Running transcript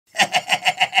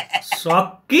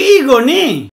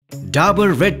Sakkigoni. Dabur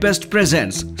Red Best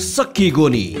presents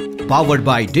Sakkigoni, powered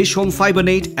by Dish Home Fiber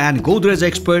Net and Godrej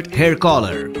Expert Hair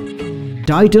Color.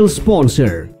 Title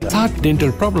sponsor. Thought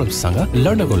dental problems sanga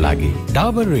लड्नको लागि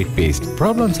Dabur Red Paste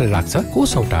problems ले राख्छ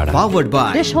कोसौं टाढा. Powered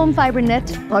by Dish Home Fiber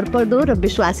Net भरपर्दो र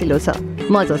विश्वासिलो छ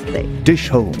म जस्तै. Dish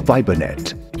Home Fiber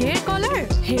Net. Hair color,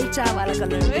 hair चाह वाला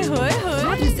color. होय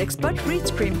Godrej Expert Rich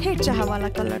Cream hair चाह वाला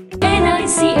color.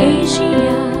 NIC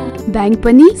Asia. बैंक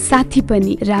पनि साथी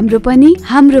पनि राम्रो पनि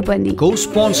हाम्रो पनि.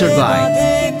 Co-sponsored by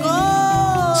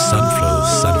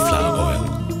sunflower oil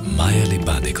मायाले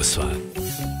बाँधेको स्वाद.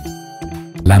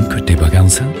 लामखुट्टे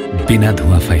बगाउँछ बिना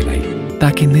धुवा फैलाई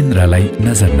ताकि निन्द्रालाई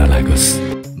नजर नलागोस्.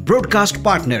 Broadcast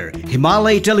partner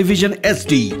Himalaya Television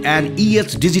HD and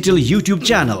EH Digital YouTube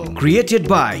channel, created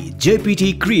by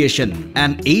JPT Creation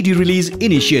and AD Release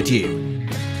Initiative.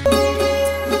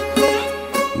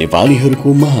 नेपालीहरूको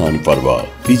महान पर्व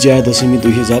विजयादशमी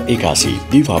 2081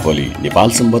 दीपावली नेपाल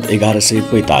सम्बत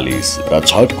 1145 र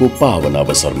छठको पावन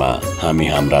अवसरमा हामी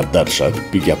हाम्रा दर्शक,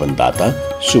 विज्ञापनदाता,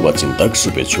 शुभचिन्तक,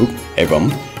 शुभेच्छुक एवं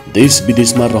देश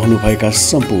विदेशमा रहनुभएका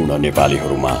सम्पूर्ण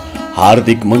नेपालीहरूमा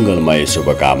हार्दिक मङ्गलमय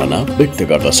शुभकामना व्यक्त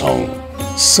गर्दछौँ.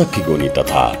 सक्किगोनी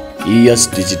तथा ES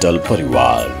डिजिटल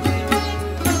परिवार.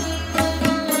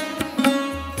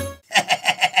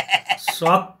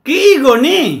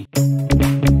 Sakkigoni.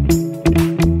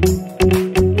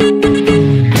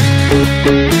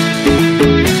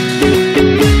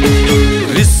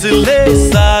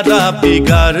 सारा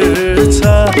बिगार्छ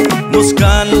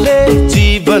मुस्कानले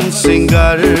जीवन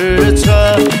सिंगार्छ.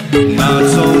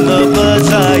 नाचौँ न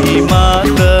बजाई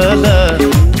मादल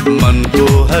मनको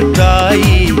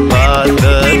हटाई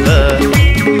बादल.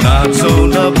 नाचौँ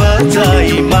न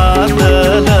बजाई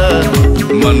मादल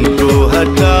मनको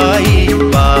हटाई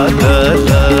बादल.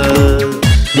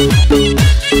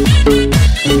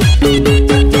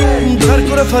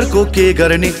 फर्को के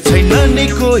गर्ने छैन नि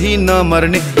कोही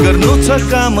नमर्ने. गर्नु छ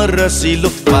काम रसिलो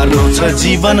पार्नु छ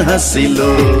जीवन हसिलो.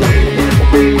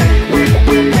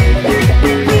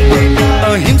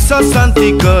 अहिंसा शान्ति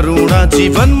करुणा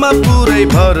जीवनमा पुरै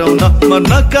भरौन.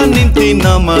 मर्नका निम्ति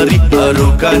नमरी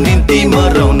अरूका निम्ति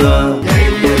मरौन.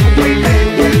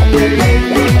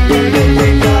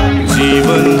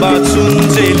 जीवन बाँचुन्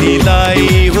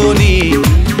जेलीलाई हो नि.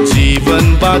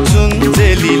 जीवन बाँचुन्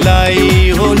जेलीलाई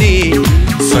हो नि.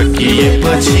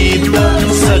 सकिएपछि त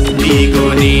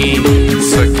सक्किगोनी.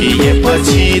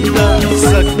 सकिएपछि त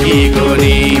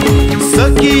सक्किगोनी.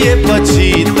 सकिएपछि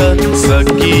त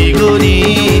सक्किगोनी.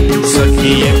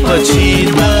 सकिएपछि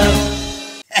त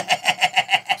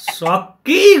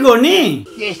Sakkigoni.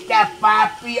 त्यस्ता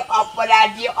पापी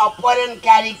अपराधी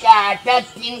अपहरणकारीका हात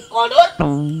 3 करोड.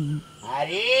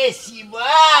 अरे शिव,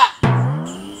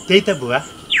 त्यही त बुवा,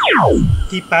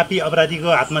 ती पापी अपराधीको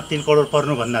हातमा 3 करोड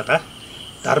पर्नु भन्दा त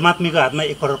धर्मात्मीको हातमा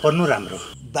 1 करोड पर्नु राम्रो.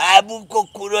 बाबुको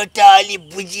कुरो त अलि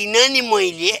बुझिन नि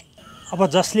मैले. अब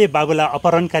जसले बाबुलाई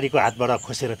अपहरणकारीको हातबाट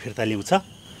खोसेर फिर्ता ल्याउँछ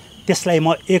त्यसलाई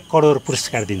म 1 करोड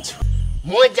पुरस्कार दिन्छु.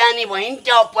 म जाने भइन त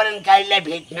अपहरणकारीलाई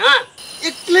भेट्न.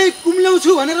 एक्लै कुम्ल्याउँछु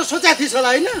भनेर सोचा थिइस्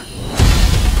होला हैन?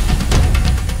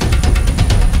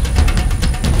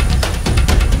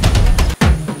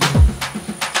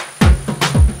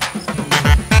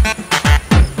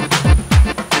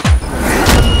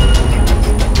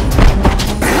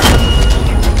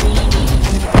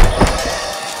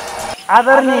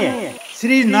 आदरणीय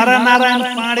श्री नरनारायण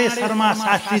पाण्डे शर्मा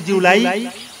शास्त्रीज्यूलाई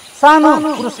सानो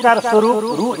पुरस्कार स्वरूप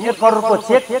रु 1 करोडको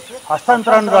चेक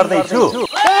हस्तान्तरण गर्दैछु.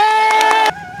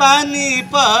 पानी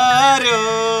पर्यो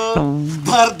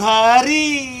भरधारी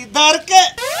दर्के.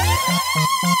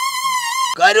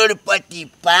 करोडपति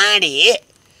पाण्डे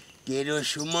तेरो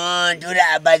सुमधुर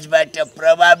आवाजबाट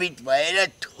प्रभावित भएर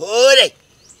थोरै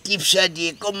टिप्स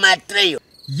दिएको मात्रै हो.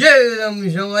 यो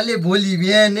राम्रोसँगले भोलि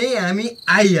बिहानै हामी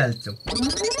आइहाल्छौँ.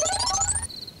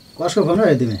 कसको फोन हो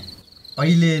तिमी?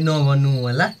 अहिले नभन्नु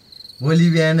होला, भोलि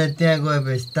बिहान त्यहाँ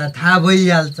गएपछि त थाहा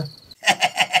भइहाल्छ.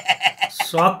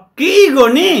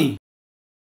 Sakkigoni.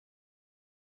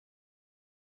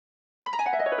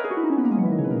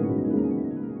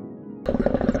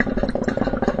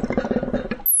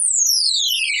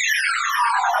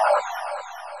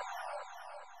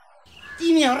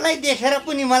 तिमीहरूलाई देखेर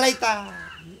पनि मलाई त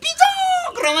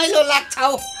बिजोक रमाइलो लाग्छ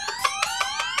हौ.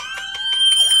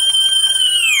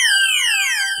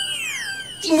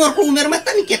 तिमीहरूको उमेरमा त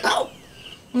नि केटा हौ.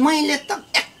 मैले त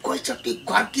एकैचोटि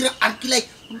घरकी र अर्कीलाई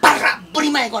बराबरी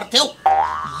माया गर्थ्यौ.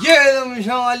 यो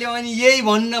राम्रोसँगले अनि यही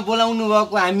भन्न बोलाउनु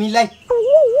भएको हामीलाई.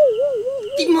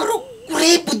 तिमीहरू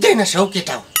कुरै बुझ्दैनस् हौ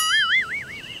केटा हौ.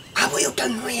 अब एउटा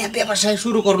नयाँ व्यवसाय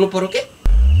सुरु गर्नु पर्यो के.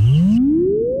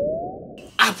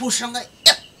 आफूसँग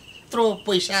यत्रो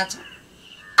पैसा छ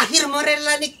आखिर मरेर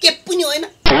लाने के पनि होइन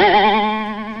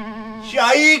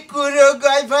सही कुरो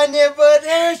गल्फने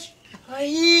परेश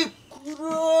सही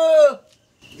कुरो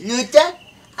लु त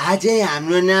आजै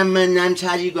हाम्रो नाममा नाम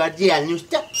सारी गरिदिइहाल्नुस्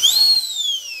त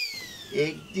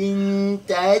एक दिन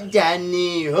त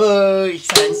जाने हो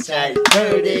संसार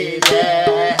छोडेर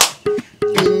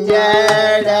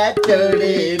पिंजरा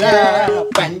तोडेर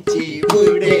पंछी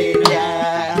उडेर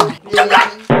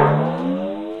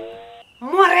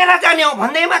मरेर जाने हो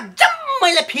भन्दैमा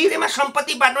जम्मैले फिरेमा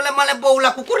सम्पत्ति बाँड्नुलाई मलाई बौला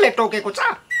कुकुरले टोकेको छ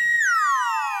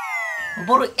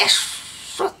बरु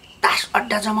यसो तास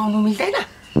अड्डा जमाउनु मिल्दैन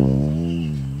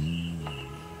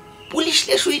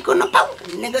पुलिसले सुईको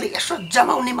नपाउने गरी यसो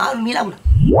जमाउने माहौल मिलाउन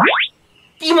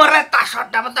तिमीहरूलाई तास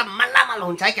अड्डामा त मल्लामल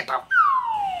हुन्छ है के त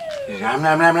राम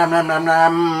राम राम राम राम राम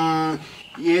राम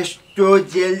यस्तो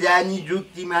जेल जाने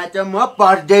जुक्तिमा त म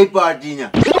पर्दै पर्दिन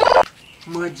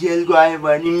म जेल गएँ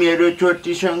भने मेरो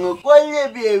छोटीसँग कसले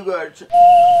बिहे गर्छ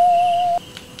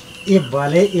ए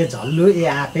बले ए झल्लु ए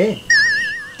आपे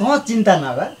त चिन्ता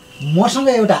नगर मसँग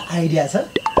एउटा आइडिया छ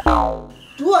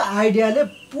त्यो आइडियाले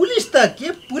पुलिस त के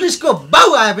पुलिसको बाउ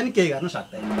आए पनि केही गर्न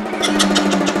सक्दैन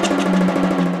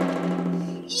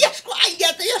यसको आइडिया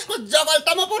त यसको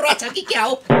जगल्टामा पो रहेछ कि क्या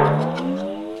हो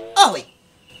ओइ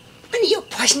अनि यो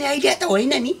फस्ने आइडिया त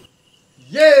होइन नि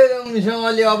ये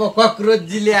रमसँगले अब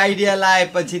कक्रोचजीले आइडिया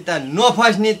लाएपछि त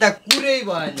नफस्ने त कुरै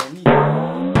भएन नि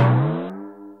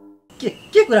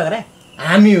के कुरा गरे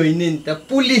हामी होइन नि त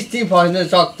पुलिस चाहिँ फस्न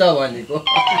सक्छ भनेको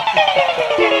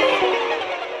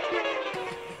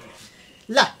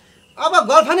ल अब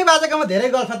गल्फनी बाजेकोमा धेरै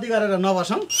गल्फती गरेर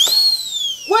नबसौँ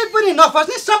कोही पनि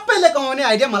नफस्ने सबैले कमाउने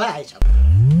आइडिया मलाई आइछ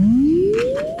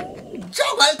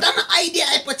जगल्टामा आइडिया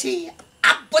आएपछि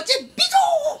अब चाहिँ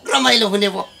बिजोक रमाइलो हुने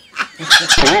भयो ल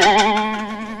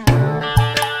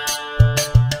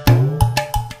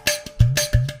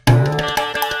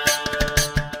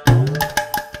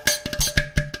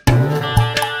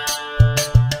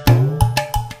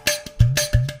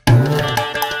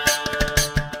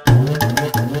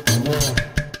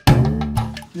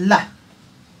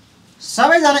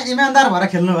सबैजना इमानदार भएर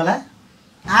खेल्नु होला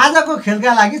आजको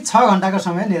खेलका लागि 6 घण्टाको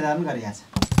समय निर्धारण गरिएको छ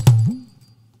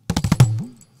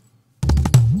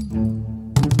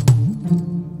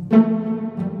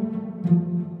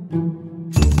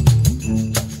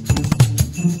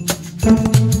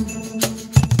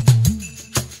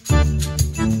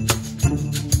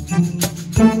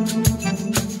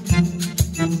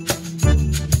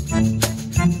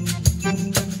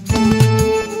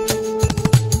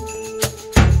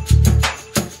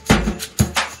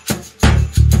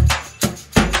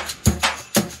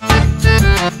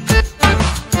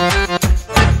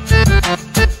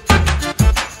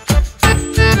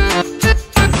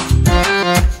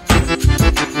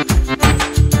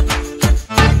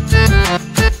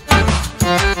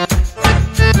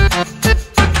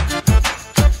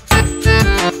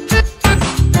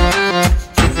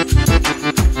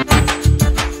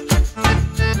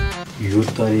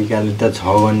तरिकाले त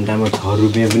 6 घण्टामा 6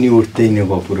 रुपियाँ पनि उठ्दैन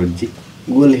बपुरजी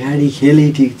गोलखाडी खेलै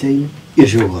ठिक छैन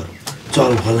यसो गरौँ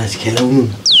चल फलास खेलाउनु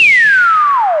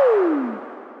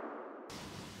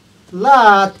ल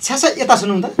छ्यासा यता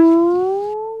सुनौँ त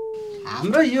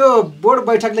हाम्रो यो बोर्ड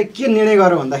बैठकले के निर्णय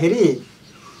गर्यो भन्दाखेरि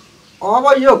अब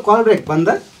यो कल ब्रेक बन्द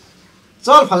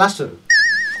चल फलास सुरु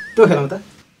त्यो खेलौँ त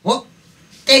हो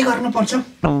त्यही गर्नुपर्छ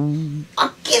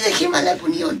अक्केदेखि मलाई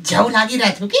पनि यो झ्याउ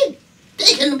लागिरहेको थियो कि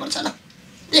त्यही खेल्नुपर्छ ल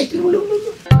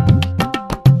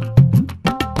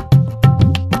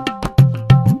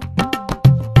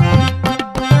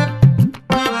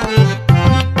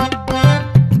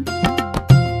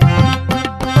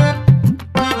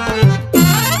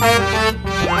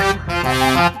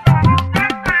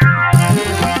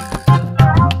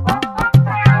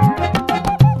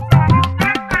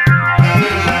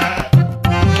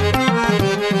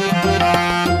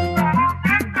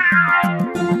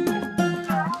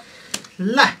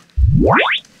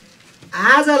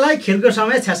आजलाई खेलको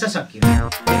समय छ्यासा सकियो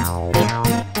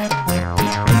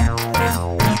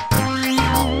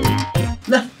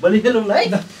ल भोलि खेलौँ ल है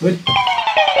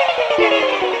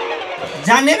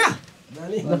जानेर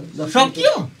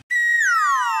सकियो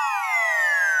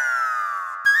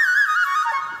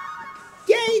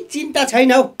केही चिन्ता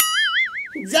छैन हौ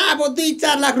जब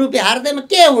 2-4 लाख रुपियाँ हार्दैमा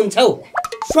के हुन्छ हौ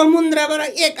समुद्रबाट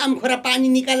एक आमखोरा पानी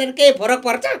निकालेर केही फरक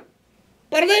पर्छ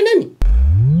पर्दैन नि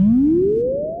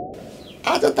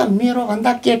आज त मेरो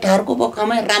भन्दा केटाहरूको पो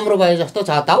कमाइ राम्रो भयो जस्तो छ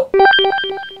त हौ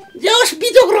जस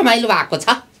बिजोक रमाइलो भएको छ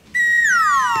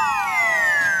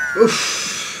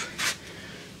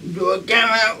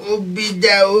ढोकामा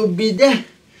उभिँदा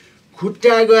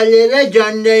खुट्टा गलेर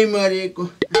जन्दै मरेको।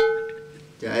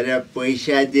 तर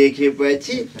पैसा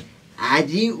देखेपछि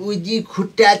आजी उजी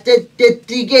खुट्टा त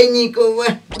त्यत्तिकै निको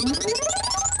भयो।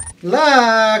 ल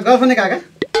गर्लफ्रेन्ड काका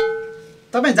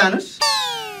तपाईँ जानुहोस्,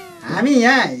 हामी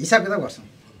यहाँ हिसाब किताब गर्छौँ।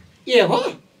 ए हो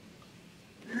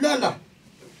ल ल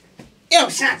ए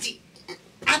साँच्ची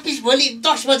आफिस भोलि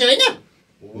 10 बजे होइन?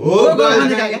 हो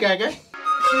गर्लफ्रेन्ड काका।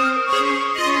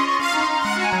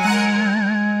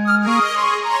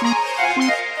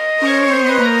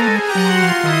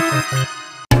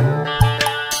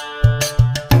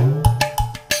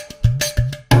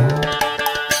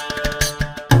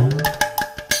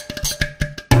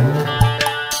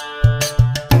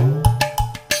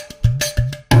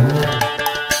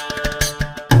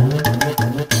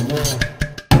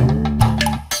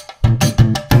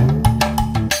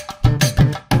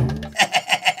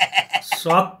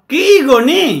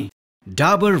 Sakkigoni.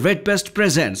 Dabur Red Pest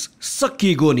presents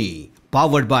Sakkigoni,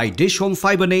 powered by Dish Home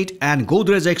Fiber Net and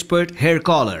Godrej Expert Hair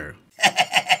Color.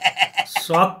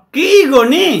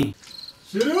 Sakkigoni.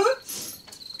 सुरु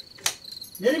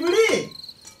मेरी बुढी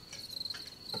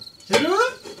सुरु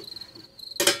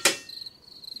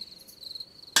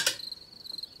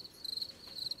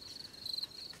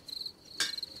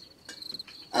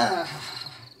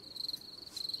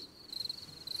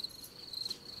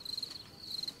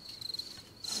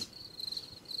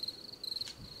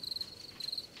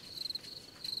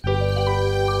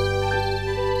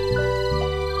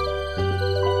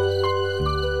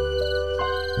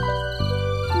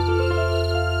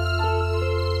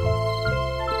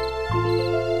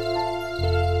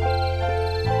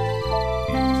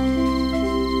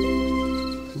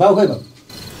बाउ खै बाउ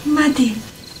माथि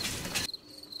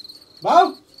बाउ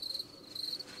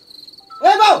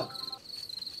ए बाउ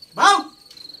बाउ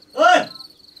ओए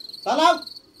तलाउ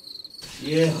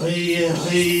ए है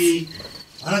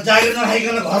अन जागिर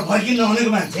नखाइकन घर फर्किन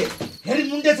नहुनेको मान्छे फेरि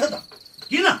मुन्डे छ त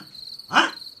किन ह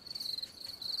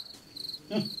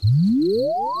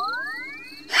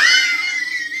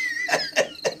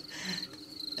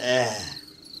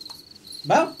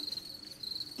बाउ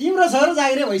तिम्रो छोरो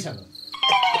जागिरे भइसक्यो।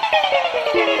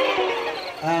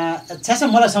 छ्यास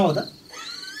मलाई समाउ त।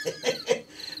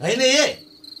 होइन ए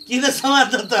किन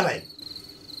समात्छ तँलाई?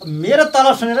 मेरो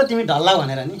तलब सुनेर तिमी ढल्ला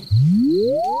भनेर नि।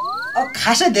 अब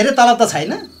खासै धेरै तलब त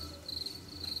छैन,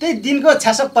 त्यही दिनको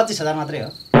 25,000 मात्रै हो।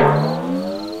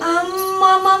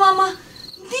 आमा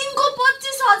दिनको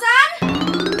 25,000?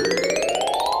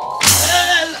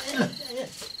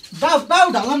 बाउ बाउ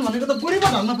ढल्लन भनेको त बुढी पो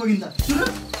ढल्न पुगिन्छ। सुरु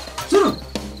सुरु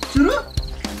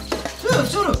सुरु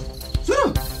सुरु सुरु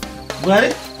बुहारी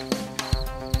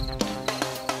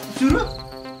सुरु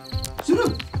सुरु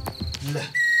ल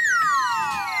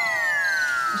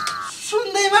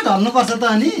सुन्दैमा ढल्नुपर्छ त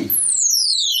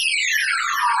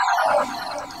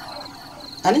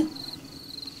अनि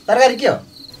तरकारी के हो?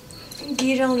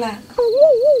 घिरौँला।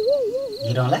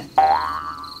 घिरौँला?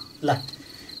 ल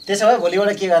त्यसो भए भोलिबाट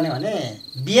के गर्ने भने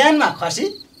बिहानमा खसी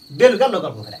बेलुका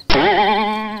लोकल कुखुरा।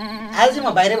 आज चाहिँ म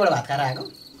बाहिरबाट भात खाएर आएको,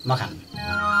 म खानु।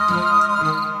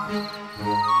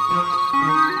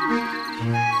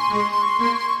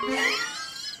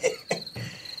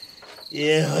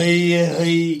 ए है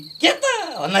के त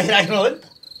भन्दाखेरि राख्नु हो नि त,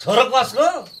 छोरो कसको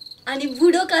अनि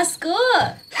बुढो कसको?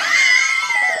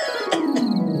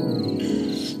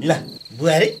 ल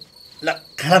बुहारी ल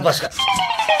खाना पस्का।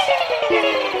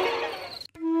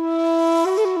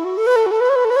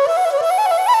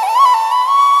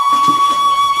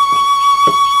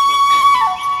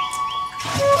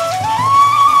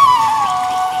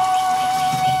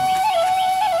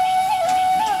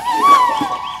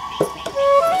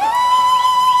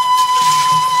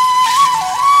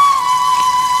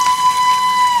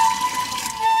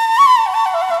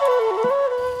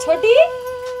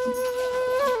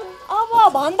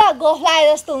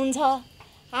 जस्तो हुन्छ।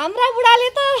 हाम्रा बुढाले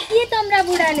त के तम्रा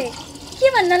बुढाले के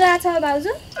भन्न लाग्छ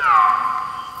भाउजू?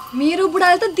 मेरो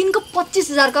बुढाले त दिनको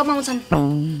 25,000 कमाउँछन्।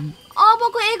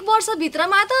 अबको 1 वर्ष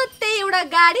भित्रमा त त्यही एउटा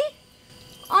गाडी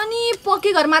अनि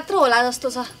पक्की घर मात्र होला जस्तो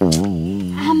छ।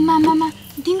 आम्मामामा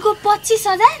दिनको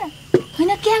 25,000?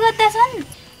 हैन के गर्दा छन्?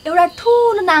 एउटा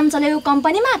ठुलो नाम चलेको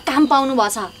कम्पनीमा काम पाउनु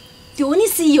भछ, त्यो नि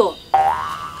सिइओ।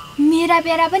 मेरा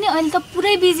पेरा पनि अहिले त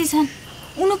पुरै बिजी छन्,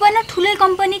 उनी पनि ठुलै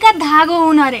कम्पनीका धागो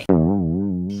हुन रे।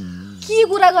 के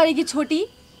कुरा गरे कि छोटी,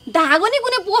 धागो नि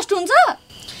कुनै पोस्ट हुन्छ?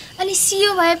 अनि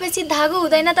सिइओ भएपछि धागो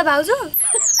हुँदैन त भाउजू?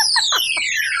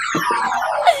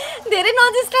 धेरै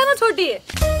नजिस्का न छोटी।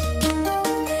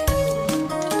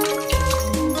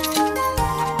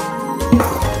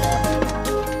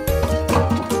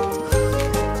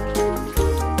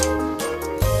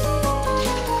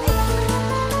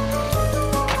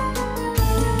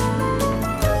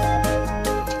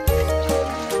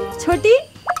 छोटी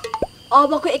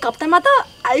अबको 1 हप्तामा त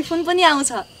आइफोन पनि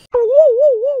आउँछ।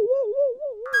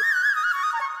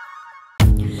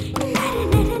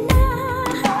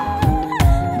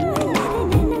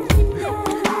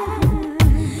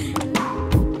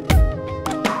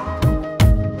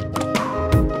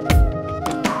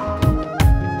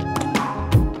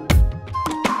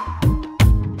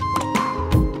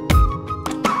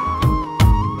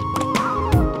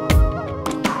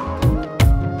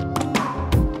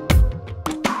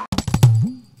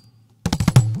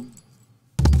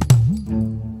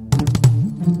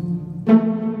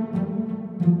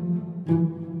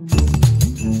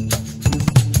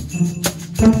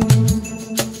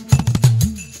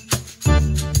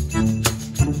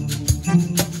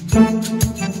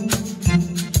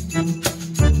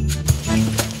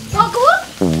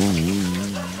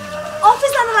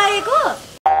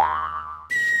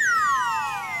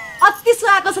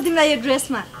 यो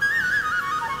ड्रेसमा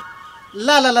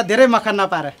ल धेरै मक्खन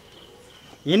नपार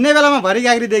हिँड्ने बेलामा भरि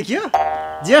गाग्री देखियो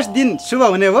जेस दिन शुभ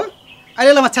हुने हो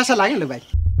अहिले म छ्यासा लाग्यो ल भाइ।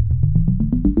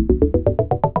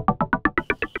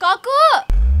 काकु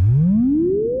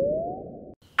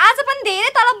आज पनि धेरै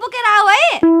तलब बोकेर आऊ है,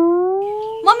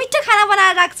 म मिठो खाना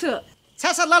बनाएर राख्छु।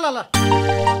 छ्यासा ल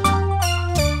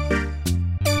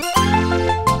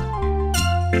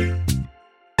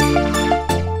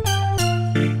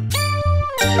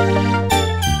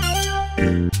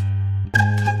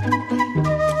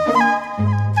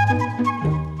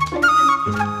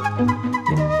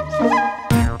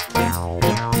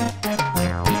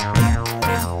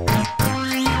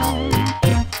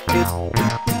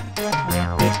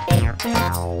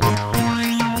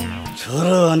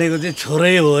भनेको चाहिँ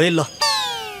छोरै हो है ल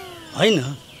हैन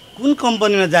कुन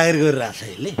कम्पनीमा जागिर गरिरहेछ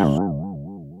यसले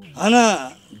हैन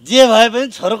जे भए पनि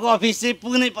छोरोको अफिस चाहिँ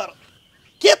पुग्नै पर्यो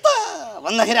के त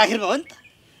भन्दाखेरि आखिरमा हो नि त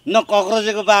न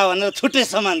कक्रोचको बा भनेर छुट्टै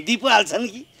सामान दिपो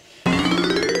हाल्छन् कि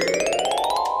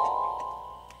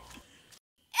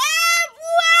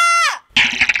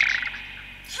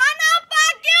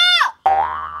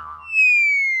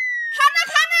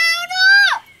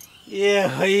ए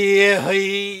है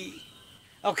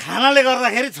अब खानाले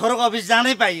गर्दाखेरि छोरोको अफिस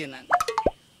जानै पाइएन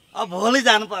अब भोलि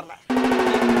जानु पर्ला।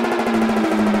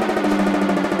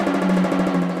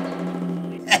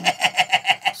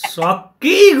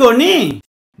 सक्किगोनी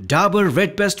Dabur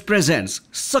Red Pest presents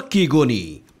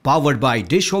Sakkigoni, powered by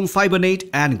Dish Home Fiber Net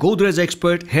and Godrej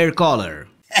Expert Hair Color.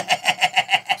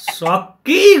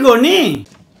 सक्किगोनी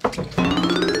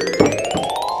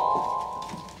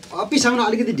office आउन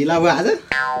अलिकति ढिला भयो आज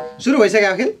सुरु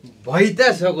भइसक्यो खेल भइ त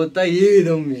सको त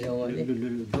एकदम मिसाउने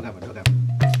ढोका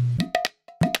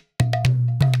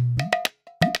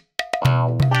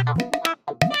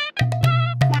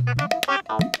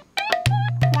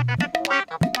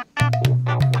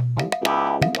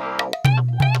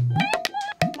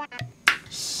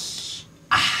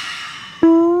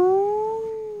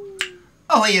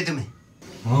ओ ये तुमे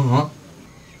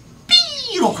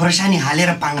पिरो खोर्सानी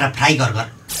हालेर पाङ्रा फ्राई गर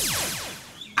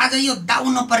आज यो दाउ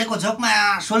नपरेको झोकमा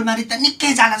सोलमारी त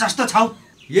निकै जाला जस्तो छौ।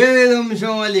 एकदम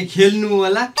सँगले खेल्नु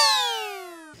होला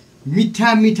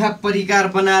मिठा मिठा परिकार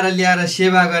बनाएर ल्याएर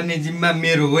सेवा गर्ने जिम्मा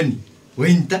मेरो हो नि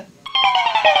होइन त।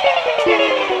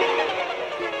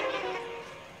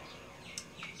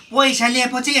 पैसा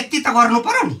ल्याएपछि यति त गर्नु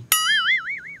पर्यो नि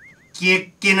के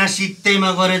केना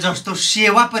सित्तैमा गरे जस्तो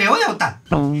सेवा पर्यो हो एउटा।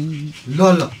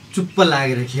 ल चुप्प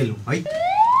लागेर खेलौँ है।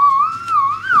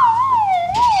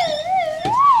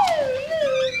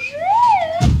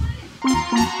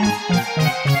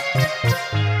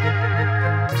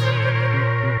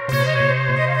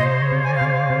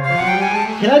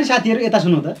 खेलाडी साथीहरु यता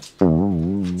सुन्नु त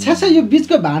छ्यासा यो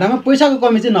बीचको भाडामा पैसाको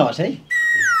कमी चाहिँ नहोस् है।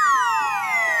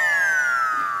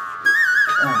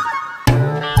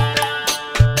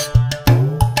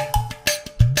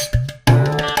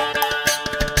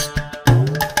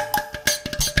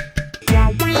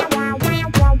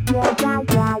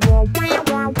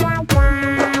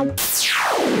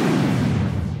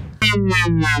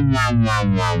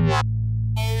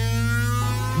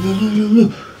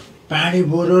 पाडे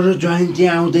बोरो र जयन्ती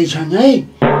आउँदैछन् है।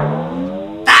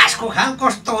 तासको खाल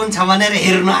कस्तो हुन्छ भनेर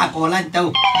हेर्न आएको होला नि त।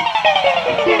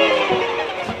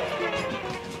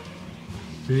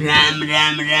 राम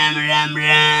राम राम राम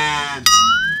राम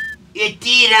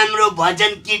यति राम्रो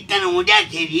भजन कीर्तन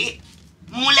हुँदाखेरि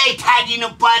मुलाई थाहा दिनु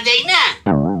पर्दैन।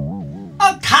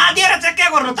 अब थाहा दिएर चाहिँ के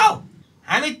गर्नु त?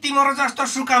 हामी तिम्रो जस्तो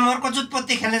सुकामरको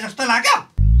जुटपत्ती खेल्ने जस्तो लाग्यो।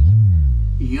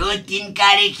 यो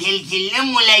तिनकारे खेल खेल्न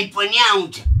मुलाई पनि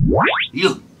आउँछ। यो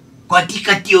कति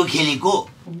कति हो खेलेको?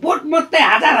 बोट मात्रै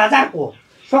हजार को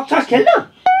सक्छस् खेल्न?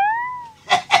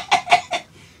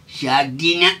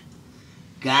 सक्दिन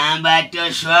कहाँबाट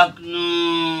सक्नु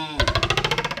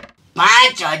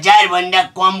 5000 भन्दा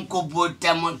कमको बोर्ड त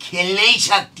म खेल्नै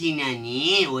सक्दिनँ नि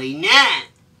होइन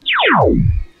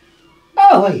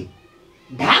ओइ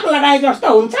ढाक लगाए जस्तो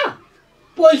हुन्छ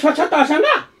पैसा छ तसँग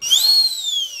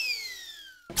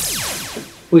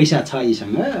पैसा छ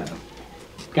यीसँग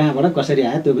कहाँबाट कसरी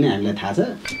आयो त्यो पनि हामीलाई थाहा छ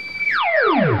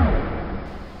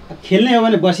खेल्ने हो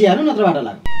भने बसिहाल्नु नत्र बाटो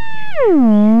लाग्छ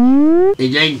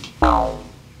एजेन्ट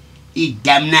यी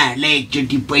दामनाहरूलाई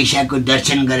एकचोटि पैसाको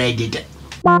दर्शन गराइदिए त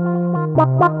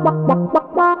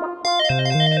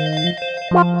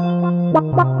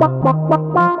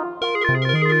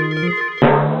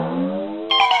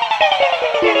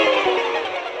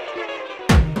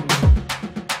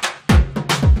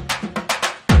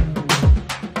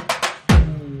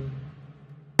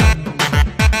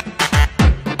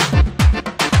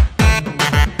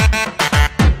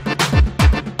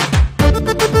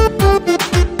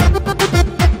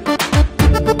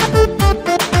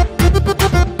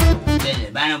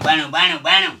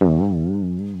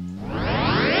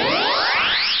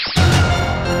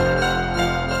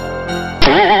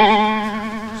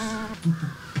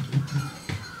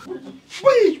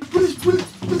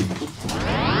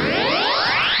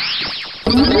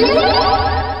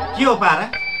के हो पारा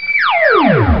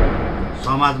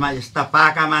समाजमा यस्ता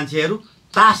पाका मान्छेहरू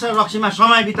तास र रक्सीमा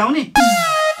समय बिताउने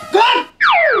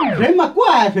फ्रेममा को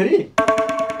आयो फेरि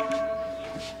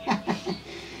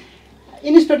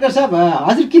इन्सपेक्टर साहब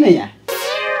हजुर किन यहाँ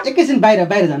एकैछिन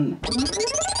बाहिर जानु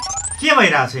के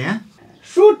भइरहेछ यहाँ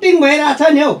सुटिङ भइरहेछ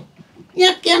नि हौ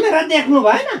यहाँ क्यामेरा देख्नु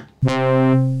भएन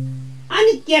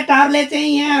अनि केटाहरूले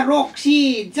चाहिँ यहाँ रक्सी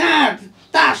जाँड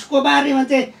तासको बारेमा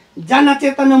चाहिँ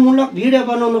जनचेतनामूलक भिडियो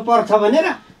बनाउनु पर्छ भनेर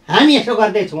हामी यसो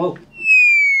गर्दैछौँ हौ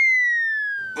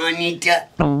अनि त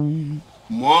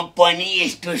म पनि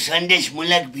यस्तो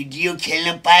सन्देशमूलक भिडियो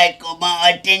खेल्न पाएकोमा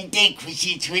अत्यन्तै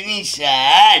खुसी छु नि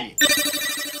सर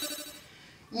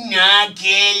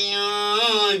नखेल्नु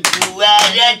जुवा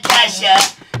र तास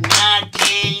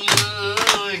नखेल्नु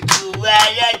जुवा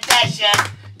र तास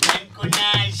धनको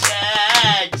नाश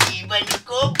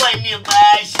जीवनको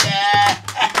वनवास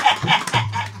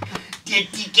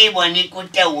त्यतिकै भनेको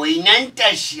त होइन नि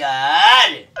त सर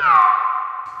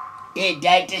ए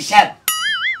डाक्टर साहब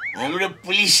हाम्रो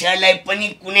पुलिस सरलाई पनि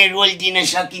कुनै रोल दिन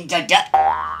सकिन्छ त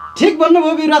ठिक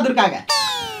भन्नुभयो वीरबहादुर काका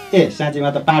ए साँच्चैमा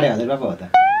त पाडे हजुरबा पो हो त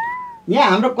यहाँ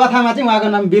हाम्रो कथामा चाहिँ उहाँको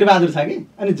नाम वीरबहादुर छ कि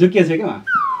अनि झुकिएको छ कि उहाँ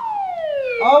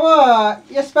अब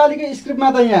यसपालिको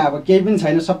स्क्रिप्टमा त यहाँ अब केही पनि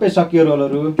छैन सबै सकियो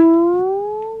रोलहरू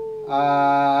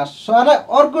सरलाई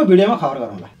अर्को भिडियोमा खबर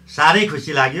गरौँला साह्रै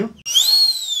खुसी लाग्यो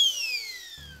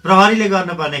प्रहरीले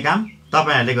गर्नुपर्ने काम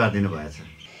तपाईहरुले गरिदिनु भएछ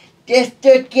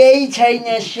त्यस्तो केही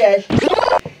छैन सर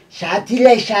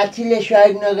साथीले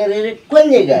सहयोग नगरेर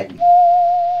कसले गर्ने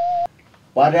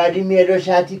प्रहरी मेरो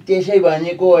साथी त्यसै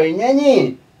भनेको होइन नि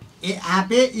ए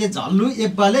आपे ए झल्लु ए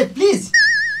बले प्लिज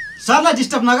सरलाई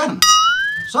डिस्टर्ब नगर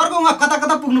सरको उहाँ कता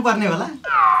कता पुग्नु पर्ने होला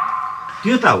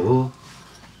त्यो त हो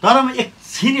तर म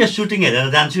एकछिन यो सुटिङ हेरेर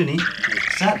जान्छु नि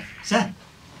सर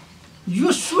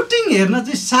यो सुटिङ हेर्न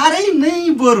चाहिँ साह्रै नै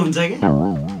बोर हुन्छ के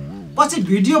पछि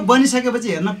भिडियो बनिसकेपछि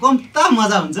हेर्न कम्ता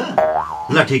मजा हुन्छ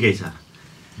ल ठिकै छ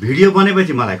भिडियो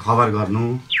बनेपछि मलाई खबर गर्नु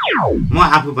म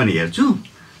आफू पनि हेर्छु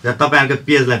र तपाईहरुको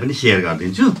पेजलाई पनि शेयर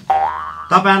गरिदिन्छु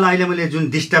तपाईहरुलाई अहिले मैले जुन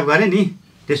डिस्टर्ब गरे नि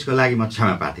त्यसको लागि म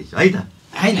क्षमा प्रार्थी छु है त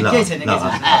हैन केही छैन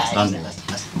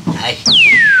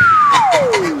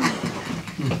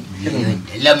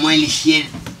ल मैले शेयर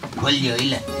खोल्यो है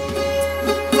ल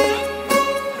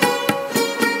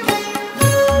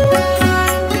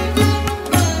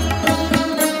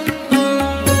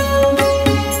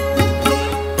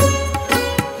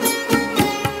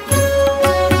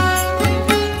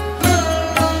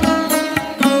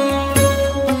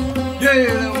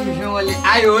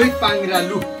आयो है पाङ्ग्रा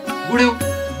लु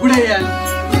गुडाइहाल्नु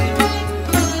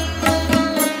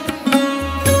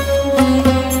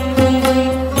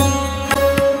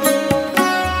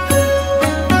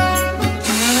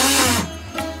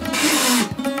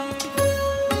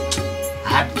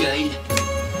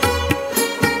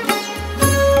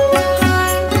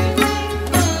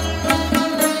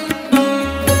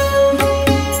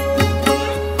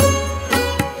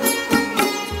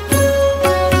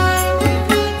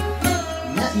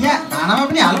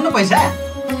पैसा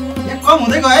यहाँ कम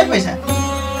हुँदै गयो है पैसा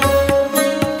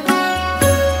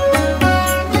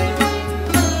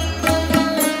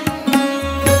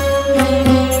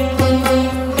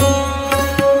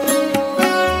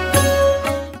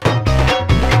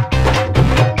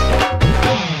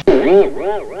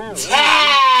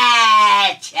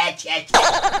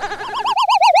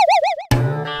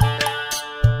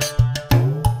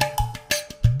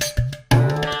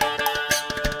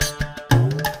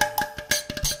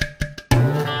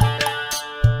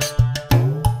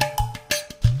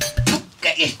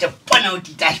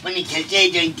पनौती तास पनि खेल्छ है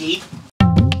जयन्ती।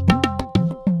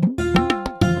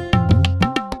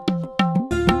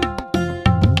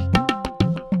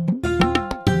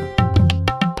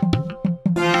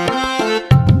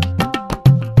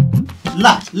 ल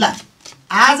ल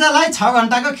आजलाई 6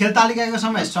 घण्टाको खेल तालिकाको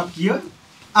समय सकियो।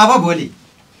 अब भोलि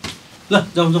ल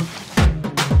जाउँ जाउँ।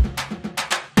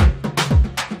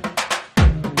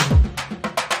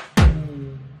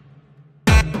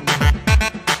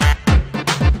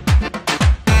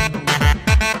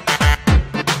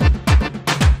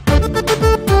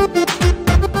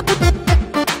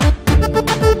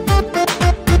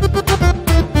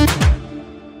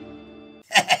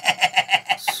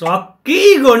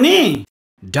 Sakkigoni.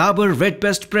 Dabur Red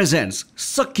Pest presents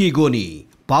Sakkigoni,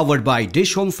 powered by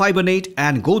Dish Home Fiber Net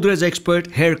and Godrej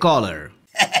Expert Hair Color.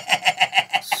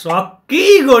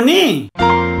 Sakkigoni.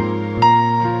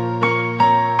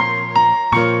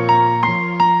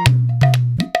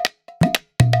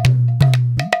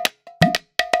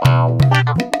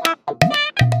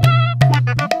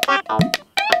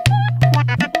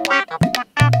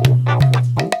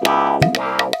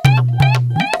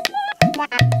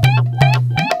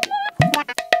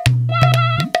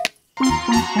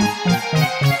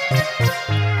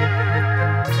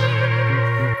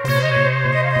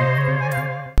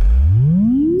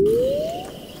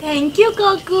 Thank you,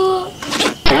 Kaku.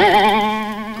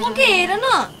 Okay हेर न,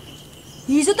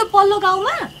 हिजो त पल्लो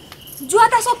गाउँमा जुवा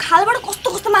तासको खालबाट कस्तो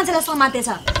कस्तो मान्छेलाई समातेछ।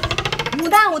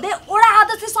 हुँदा हुँदै ओडा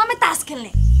आदर्शले समेत तास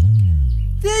खेल्ने।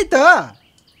 त्यही त,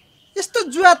 यस्तो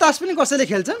जुवा तास पनि कसैले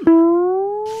खेल्छन्?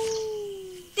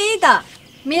 त्यही त,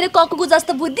 मेरो ककुको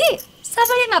जस्तो बुद्धि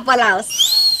सबैमा पलाओस्।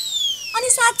 अनि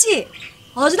साच्ची,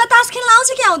 हजुरलाई तास खेल्न आउँछ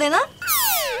कि आउँदैन?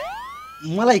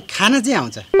 मलाई खान चाहिँ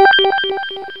आउँछ।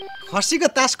 खसीको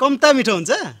तास कम्ता मिठो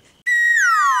हुन्छ।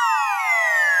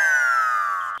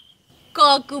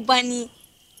 ककु पनि।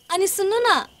 अनि सुन्नु न,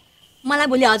 मलाई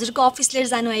भोलि हजुरको अफिस लिएर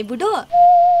जानु है बुढो।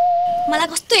 मलाई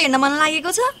कस्तो हेर्न मन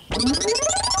लागेको छ।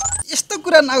 यस्तो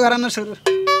कुरा नगर न सुरु।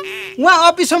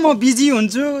 उहाँ अफिसमा म बिजी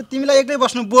हुन्छु, तिमीलाई एक्लै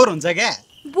बस्नु बोर हुन्छ क्या?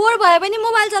 बोर भए पनि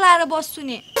मोबाइल चलाएर बस्छु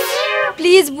नि।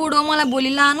 प्लिज बुढो, मलाई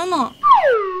भोलि लानु न।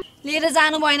 लिएर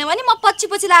जानु भएन भने म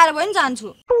पछि लाएर पनि जान्छु।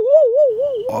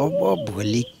 अब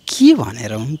भोलि के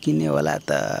भनेर किन्ने होला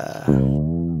त?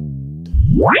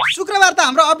 शुक्रबार त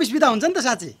हाम्रो अफिस बिदा हुन्छ नि त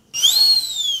साँच्ची।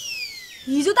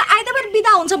 हिजो त आइतबार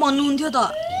बिदा हुन्छ भन्नुहुन्थ्यो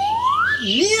त।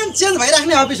 नियम चेन्ज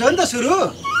भइराख्ने अफिस हो नि त सुरु।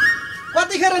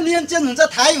 कतिखेर नियम चेन्ज हुन्छ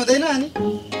थाहै हुँदैन। अनि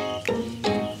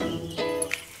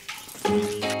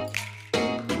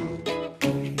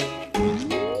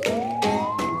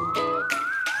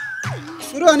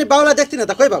सुरु अनि बाउलाई देख्दिन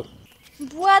त? खोइ बाउ?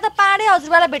 बुवा त पाडे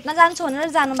हजुरबालाई भेट्न जान्छु भनेर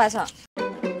जानु भएको छ।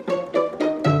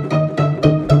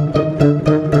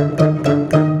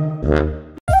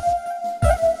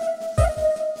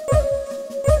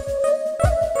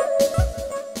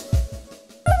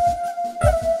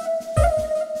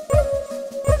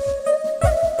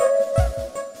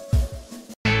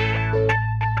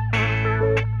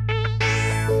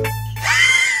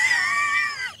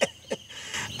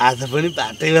 आज पनि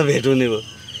बाटैमा भेट हुने हो।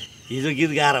 हिजो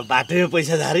गीत गाएर बाटैमा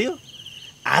पैसा झारियो,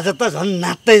 आज त झन्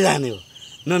नाच्दै जाने हो।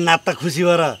 ननाच्दा खुसी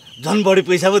भएर झन् बढी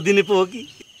पैसा पो दिने पो हो कि?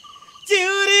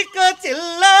 चिउरीको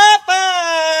चिल्लो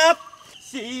पात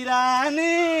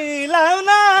सिरानी लाउन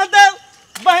देऊ,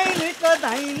 बहिनीको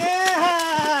दाहिने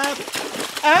हात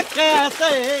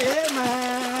आकाशमा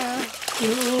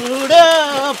उडो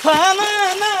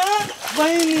फलान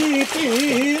बहिनी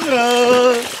तिम्रो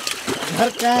घर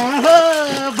कहाँ हो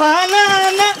भन।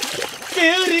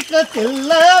 चिउरीको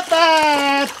चिल्लो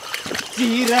पात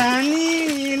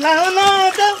चिरानी लाउन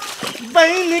देऊ,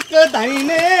 बहिनीको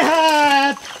दाहिने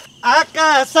हात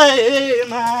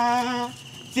आकाशमा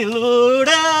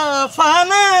चिलुडो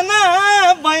फलान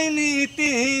बहिनी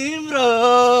तिम्रो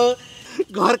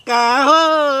घर कहाँ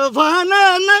हो भन।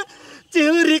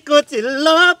 चिउरीको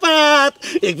चिल्लो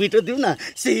पात एक बिटो दिउ न।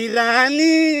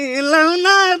 सिरानी लाउन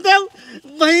देऊ,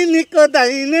 बहिनीको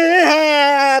दाहिने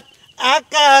हात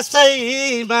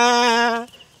आकाशैमा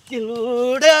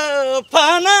चिलुडो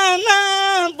फलान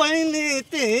बहिनी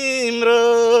तिम्रो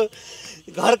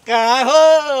घर कहाँ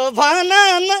हो भन।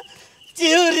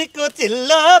 चिउरीको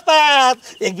चिल्लो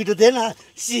पात एक बिटो दे न।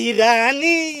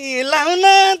 सिरानी लाउन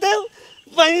देऊ,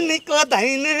 बहिनीको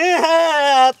दाहिने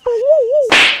हात।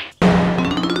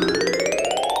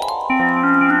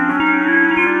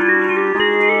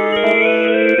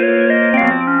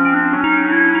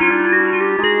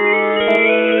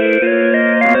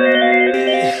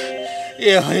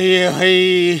 ए है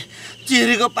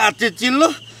चिरीको पात चाहिँ चिल्लो,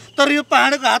 तर यो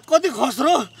पाहाडको हात कति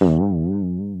खस्रो।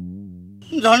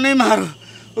 झन्डै मारो।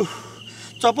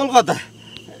 चप्पल कता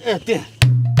ए त्यहाँ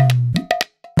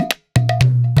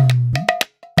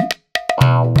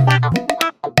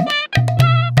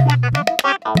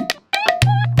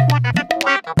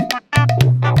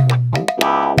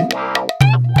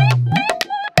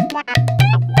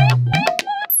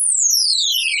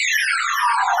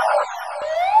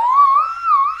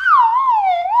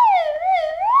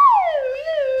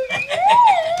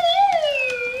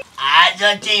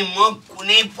चाहिँ म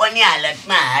कुनै पनि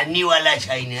हालतमा हार्नेवाला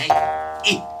छैन है।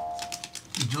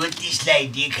 ज्योतिषलाई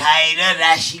देखाएर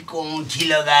राशिको औँठी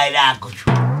लगाएर आएको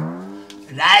छु।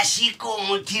 राशिको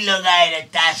औँठी लगाएर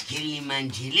तास खेल्ने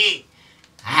मान्छेले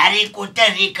हारेको त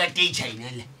रेकर्डै छैन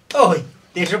ल। ओइ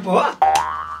त्यसो पो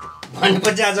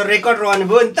भनेपछि आज रेकर्ड रहने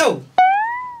भयो नि त।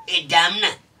 ए जाम्न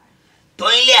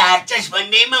तैँले हार्छस्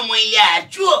भन्दैमा मैले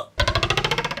हार्छु।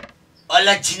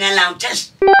 अलक्षिणा लाउँछस्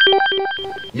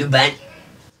लु बान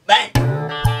बान।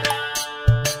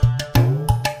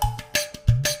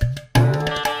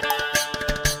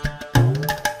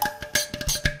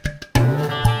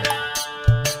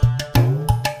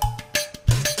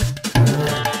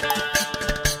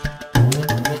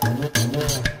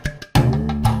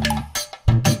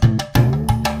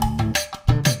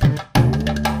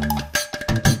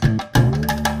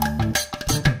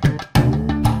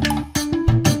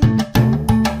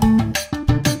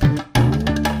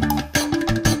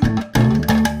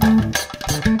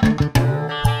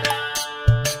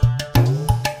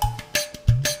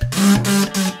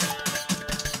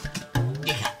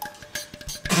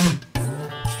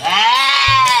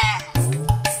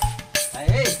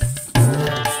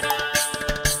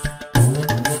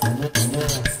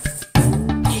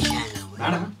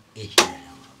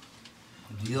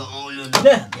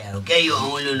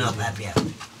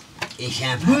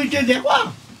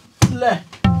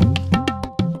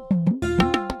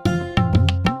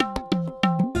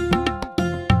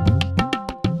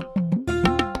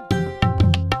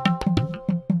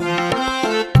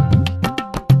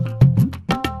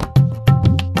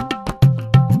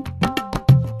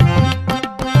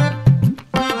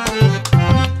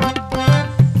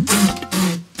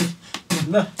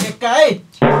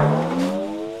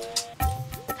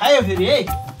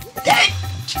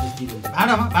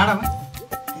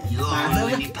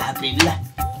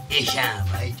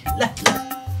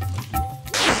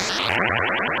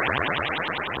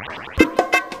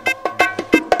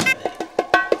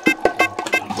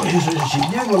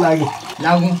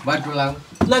 लागु बाटो लागु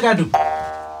ल गाडु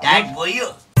टाइट भयो।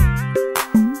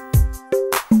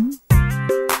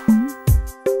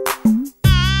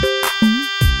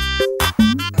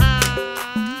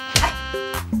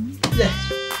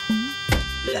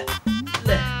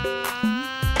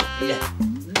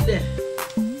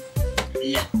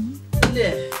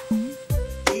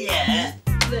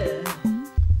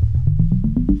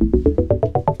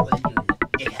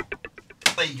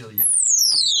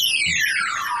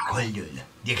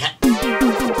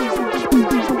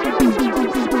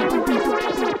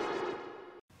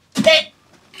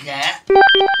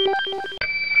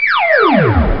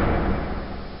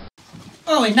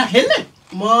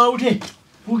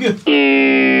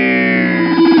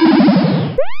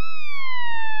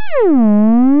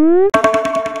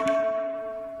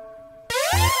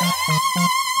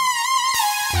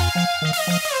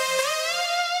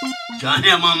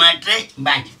 म मात्रै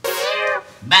बाँच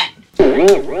बाँच।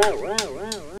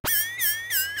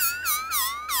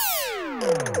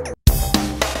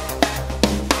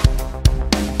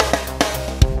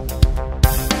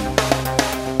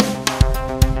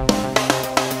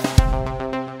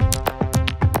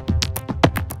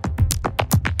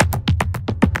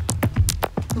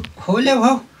 खोले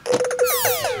भाउ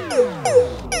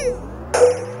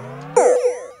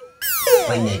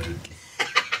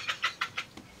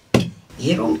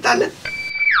हेरौँ त ल।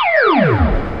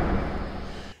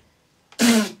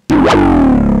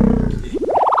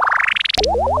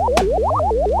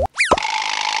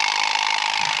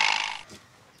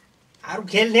 अरू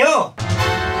खेल्ने हो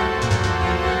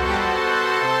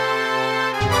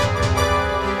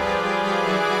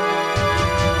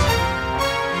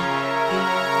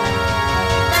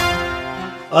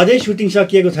अझै सुटिङ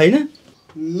सकिएको छैन?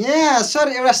 यहाँ सर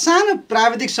एउटा सानो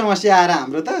प्राविधिक समस्या आएर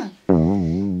हाम्रो त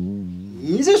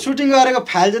हिजो सुटिङ गरेको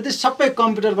फाइल जति सबै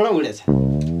कम्प्युटरबाट उडेछ।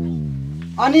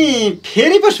 अनि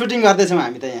फेरि पो सुटिङ गर्दैछौँ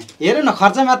हामी त यहाँ। हेर न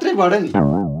खर्च मात्रै बढ्यो नि।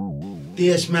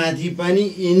 त्यसमाथि पनि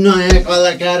यी नयाँ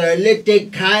कलाकारहरूले टेक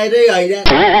खाएरै हैन।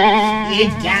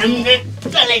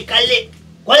 कसले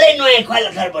नयाँ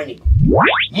कलाकार बनेको?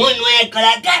 म नयाँ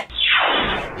कलाकार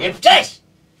हेप्छस्?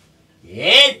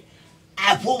 हेर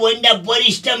आफूभन्दा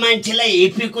वरिष्ठ मान्छेलाई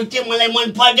हेपेको चाहिँ मलाई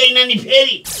मन पर्दैन नि।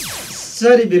 फेरि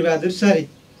सरी वीरबहादुर सरी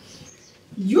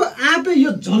यो आँपे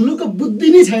यो झल्नुको बुद्धि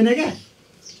नै छैन क्या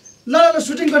ल ल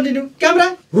shooting continue camera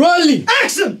rolling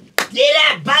action तेरा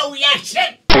बाउ एक्सन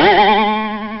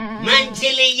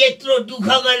मान्छेले यत्रो दुःख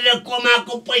गरेर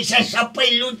कमाएको पैसा सबै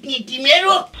लुट्ने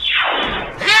तिमीहरू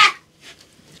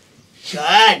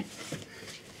सर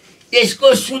यसको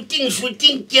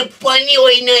सुटिङ के पनि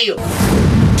होइन यो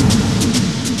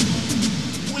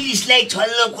पुलिसलाई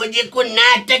छल्न खोजेको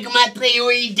नाटक मात्र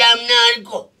हो यी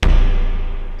जामनाहरूको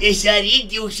यसरी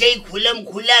दिउँसै खुलम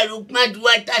खुला रूपमा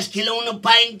जुवा तास खेलाउन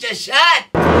पाइन्छ सर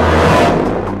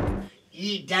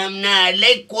यी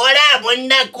जामनाहरूलाई कडा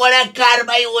भन्दा कडा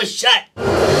कारबाही होस् सर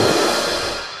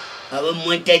अब म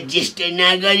त ज्येष्ठ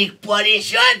नागरिक परे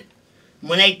सर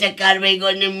मलाई त कारबाही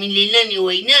गर्न मिलेन नि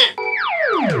होइन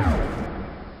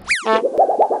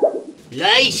ल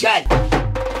सर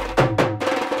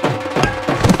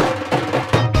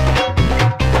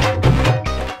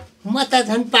म त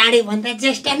झन् पाडे भन्दा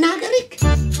ज्येष्ठ नागरिक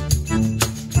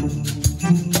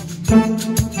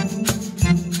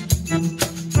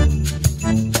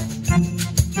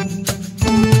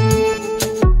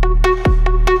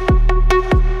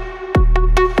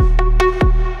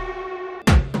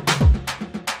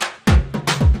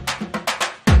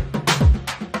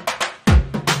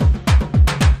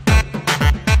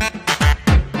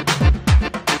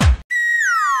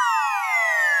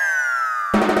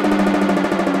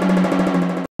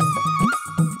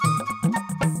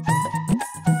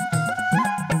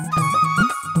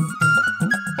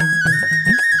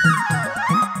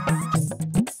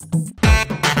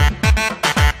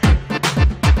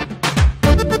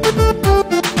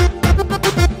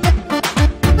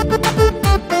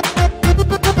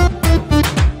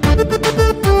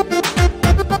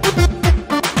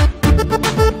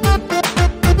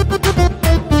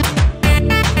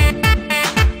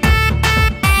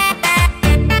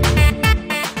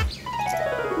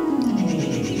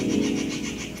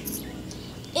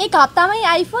हप्तामै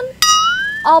आइफोन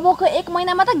अबको 1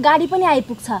 महिनामा त गाडी पनि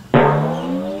आइपुग्छ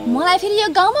मलाई फेरि यो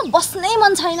गाउँमा बस्नै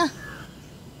मन छैन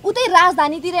उतै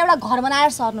राजधानीतिर एउटा घर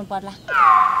बनाएर सर्नु पर्ला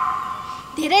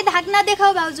धेरै धाक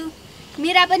नदेखाऊ भाउजू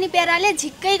मेरा पनि पेराले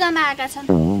झिक्कै गमाएका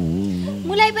छन्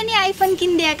मुलाई पनि आइफोन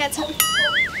किन्दिएका छन्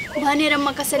भनेर म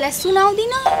कसैलाई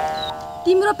सुनाउँदिन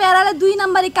तिम्रो पेराले 2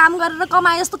 नम्बरी काम गरेर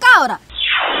कमाए जस्तो का हो र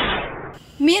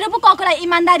मेरो पो ककडा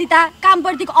इमानदारीता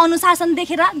कामप्रतिको अनुशासन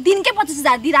देखेर दिनकै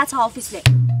 25,000 दिइराछ अफिसले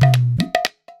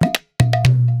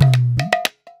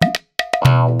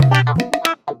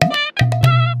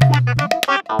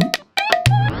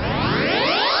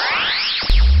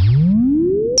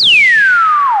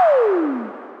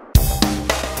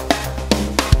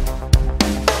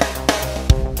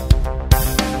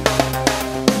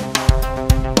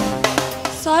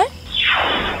सर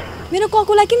मेरो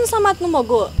ककुलाई किन समात्नु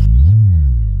भएको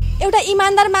एउटा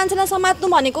इमानदार मान्छेलाई समात्नु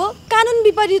भनेको कानुन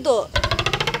विपरीत हो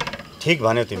ठीक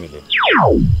भन्यौ तिमीले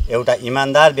एउटा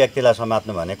इमानदार व्यक्तिलाई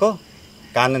समात्नु भनेको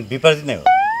कानुन विपरीत नै हो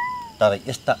तर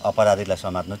यस्ता अपराधीलाई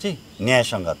समात्नु चाहिँ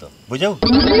न्यायसङ्गत हो बुझ्यौ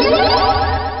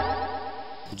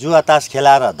जुवा तास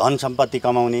खेलाएर धन सम्पत्ति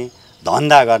कमाउने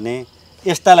धन्दा गर्ने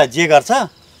यस्तालाई जे गर्छ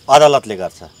अदालतले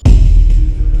गर्छ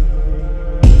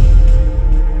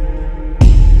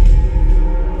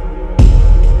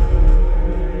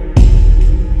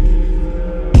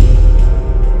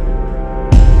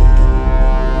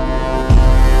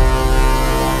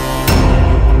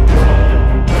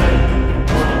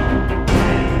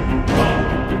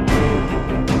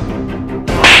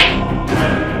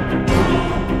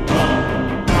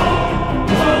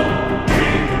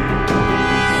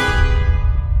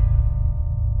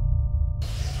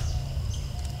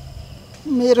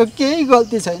मेरो केही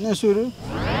गल्ती छैन सुरु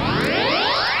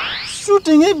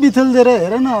सुटिङै बिथुल दिएर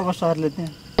हेर न अब सरले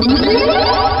त्यहाँ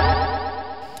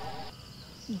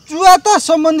जुवाता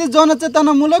सम्बन्धी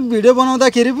जनचेतनामूलक भिडियो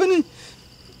बनाउँदाखेरि पनि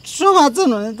समाचार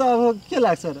हुने त अब के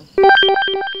लाग्छ र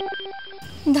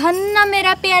धन्न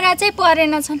मेरा प्यारा चाहिँ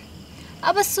परेनछन्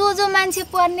अब सोझो मान्छे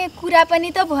पर्ने कुरा पनि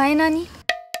त भएन नि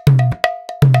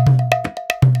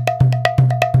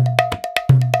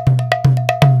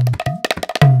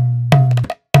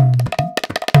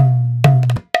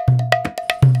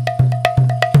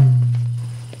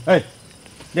Hey,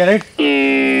 get it?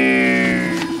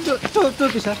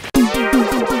 Topi sir.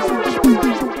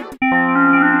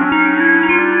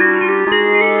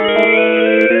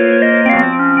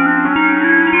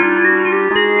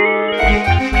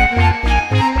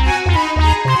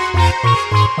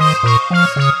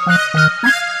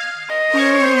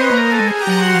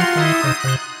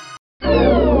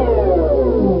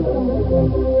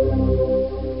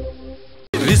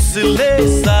 रिसले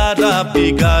सारा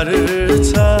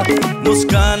बिगार्छ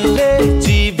अहिले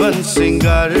जीवन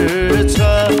सिंगार छ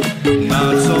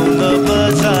नाचौँ न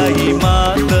बजाई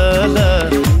मादल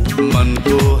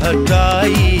मनको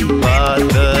हटाई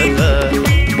बादल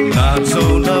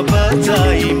नाचौँ न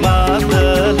बजाई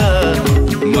मादल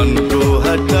मनको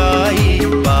हटाई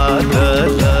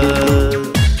बादल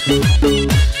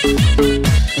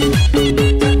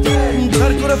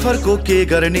झर्को र फर्को के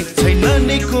गर्ने छैन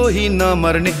नि कोही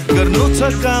नमर्ने गर्नु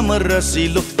छ काम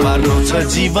रसिलो पार्नु छ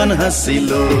जीवन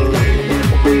हँसिलो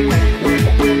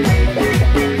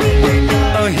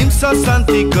अहिंसा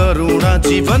शान्ति करुणा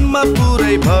जीवनमा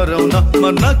पुरै भरौँ न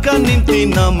मर्नका निम्ति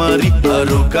नमरी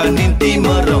अरूका निम्ति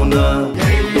मरौँ न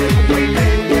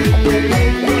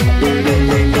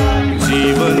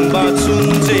जीवन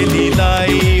बाँचुन्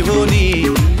जेलीलाई हो नि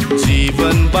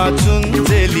जीवन बाँचुन्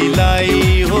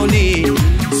जेलीलाई हो नि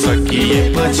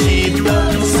सकिएपछि त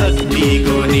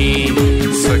सकिगोनी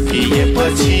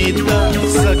सकिएपछि त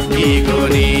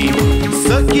सकिगोनी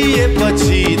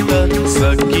सकिएपछि त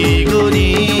सकिगोनी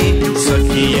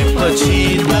सकिएपछि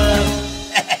त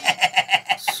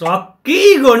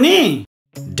सकिगोनी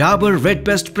Dabur Red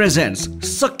Pest presents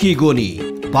Sakkigoni,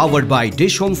 powered by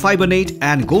Dish Home Fiber Net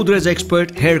and Godrej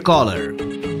Expert Hair Color.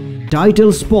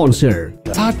 Title sponsor.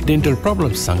 Thought dental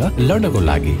problems सँग लड्नको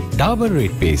लागि Dabur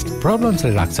Red Paste problems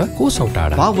ले राख्छ कोसौं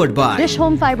टाढा. Powered by Dish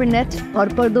Home Fiber Net,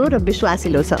 भरपर्दो र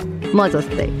विश्वासिलो छ म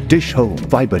जस्तै. Dish Home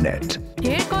Fiber Net.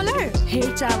 Hair colour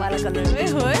hair चाहवाला colour में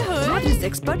होय होय मधुस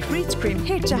expert freeze cream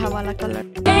hair चाहवाला colour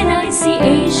NIC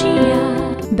Asia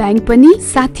bank पनि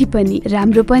साथी पनि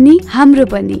राम्रो पनि हाम्रो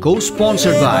पनि.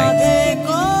 Co-sponsored by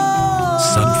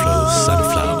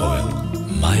sunflower oil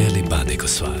मायाले बाँधेको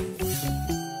स्वाद.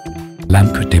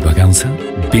 लामखुट्टे बगाउँछ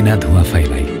बिना धुवा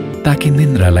फैलाई ताकि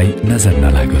निन्द्रालाई नजर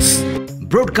नलागोस्.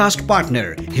 Broadcast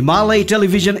partner Himalaya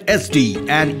Television HD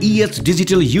and Ltd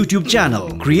Digital YouTube channel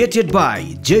created by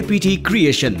JPT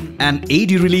Creation and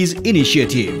AD Release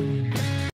Initiative.